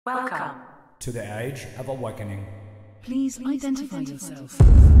Welcome to the Age of Awakening. Please identify yourself.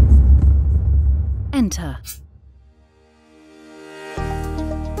 Enter.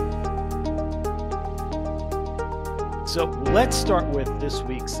 So let's start with this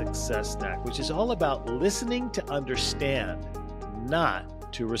week's success snack, which is all about listening to understand,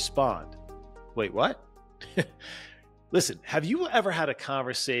 not to respond. Wait, what? Listen, have you ever had a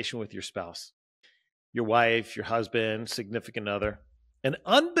conversation with your spouse, your wife, your husband, significant other, and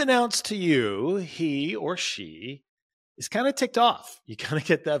unbeknownst to you, he or she is kind of ticked off? You kind of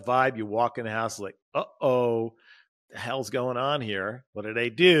get that vibe. You walk in the house like, uh-oh, the hell's going on here? What did I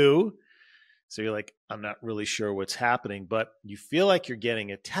do? So you're like, I'm not really sure what's happening, but you feel like you're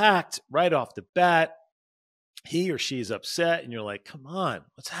getting attacked right off the bat. He or she is upset, and you're like, come on,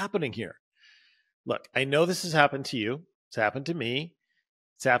 what's happening here? Look, I know this has happened to you. It's happened to me.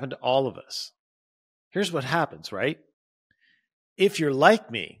 It's happened to all of us. Here's what happens, right? If you're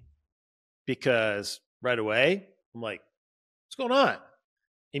like me, because right away, I'm like, what's going on?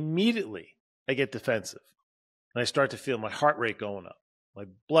 Immediately, I get defensive. And I start to feel my heart rate going up, my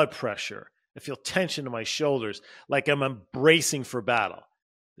blood pressure. I feel tension in my shoulders, like I'm bracing for battle.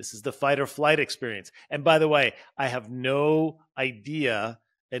 This is the fight or flight experience. And by the way, I have no idea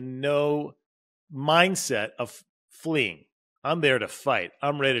and no mindset of fleeing. I'm there to fight.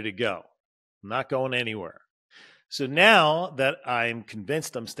 I'm ready to go. I'm not going anywhere. So now that I'm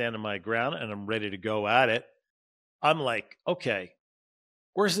convinced I'm standing my ground and I'm ready to go at it, I'm like, okay,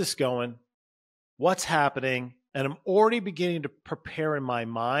 where's this going? What's happening? And I'm already beginning to prepare in my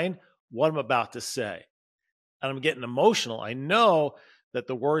mind what I'm about to say. And I'm getting emotional. I know that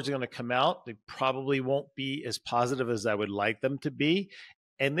the words are going to come out. They probably won't be as positive as I would like them to be.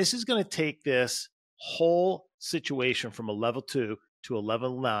 And this is going to take this whole situation from a level 2 to a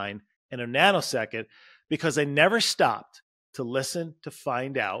level 9 in a nanosecond, because I never stopped to listen, to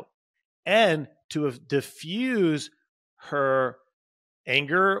find out, and to diffuse her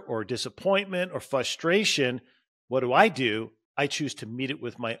anger or disappointment or frustration. What do? I choose to meet it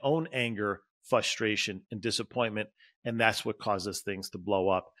with my own anger, frustration, and disappointment. And that's what causes things to blow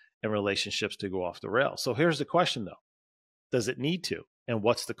up and relationships to go off the rails. So here's the question, though. Does it need to? And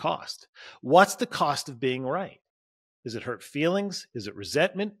what's the cost? What's the cost of being right? Is it hurt feelings? Is it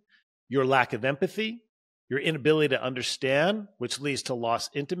resentment? Your lack of empathy? Your inability to understand, which leads to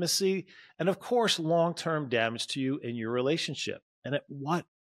lost intimacy? And of course, long-term damage to you and your relationship. And at what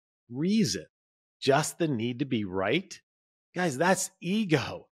reason? Just the need to be right? Guys, that's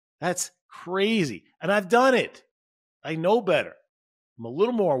ego. That's crazy. And I've done it. I know better. I'm a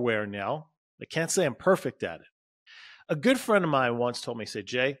little more aware now. I can't say I'm perfect at it. A good friend of mine once told me, say,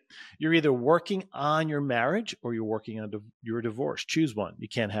 Jay, you're either working on your marriage or you're working on your divorce. Choose one. You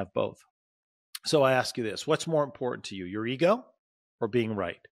can't have both. So I ask you this, what's more important to you, your ego or being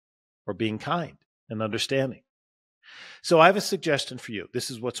right or being kind and understanding? So I have a suggestion for you. This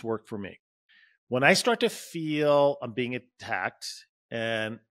is what's worked for me. When I start to feel I'm being attacked,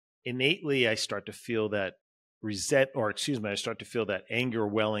 and innately I start to feel that I start to feel that anger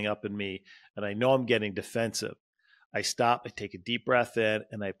welling up in me, and I know I'm getting defensive, I stop, I take a deep breath in,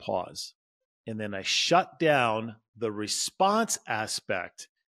 and I pause. And then I shut down the response aspect.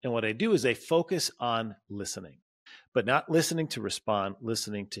 And what I do is I focus on listening, but not listening to respond,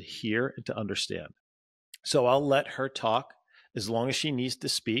 listening to hear and to understand. So I'll let her talk as long as she needs to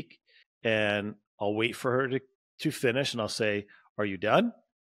speak, and I'll wait for her to finish, and I'll say, are you done?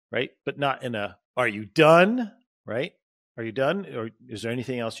 Right? But not in a, are you done? Right? Are you done? Or is there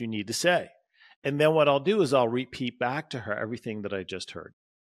anything else you need to say? And then what I'll do is I'll repeat back to her everything that I just heard.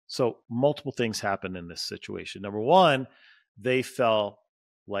 So multiple things happen in this situation. Number one, they felt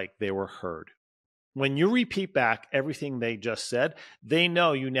like they were heard. When you repeat back everything they just said, they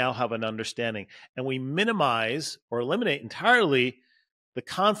know you now have an understanding. And we minimize or eliminate entirely the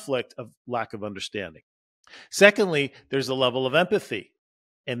conflict of lack of understanding. Secondly, there's a level of empathy,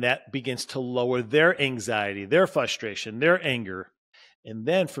 and that begins to lower their anxiety, their frustration, their anger. And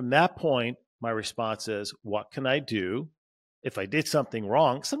then from that point, my response is, what can I do if I did something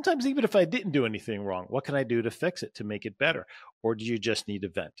wrong? Sometimes even if I didn't do anything wrong, what can I do to fix it, to make it better? Or do you just need to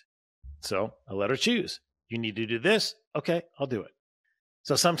vent? So I let her choose. You need to do this? Okay, I'll do it.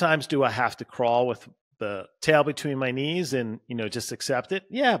 So sometimes do I have to crawl with the tail between my knees and, just accept it?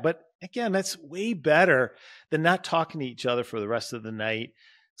 Yeah, but again, that's way better than not talking to each other for the rest of the night,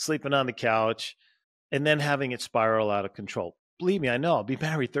 sleeping on the couch, and then having it spiral out of control. Believe me, I know. I'll be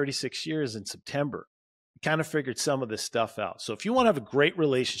married 36 years in September. I kind of figured some of this stuff out. So if you want to have a great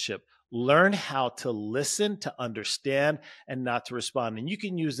relationship, learn how to listen, to understand, and not to respond. And you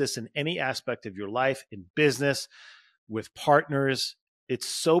can use this in any aspect of your life, in business, with partners, It's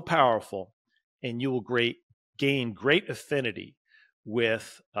so powerful, and you will gain great affinity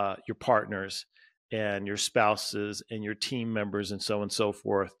with your partners and your spouses and your team members and so on and so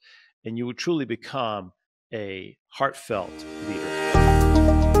forth. And you will truly become a heartfelt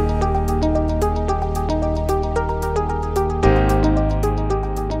leader.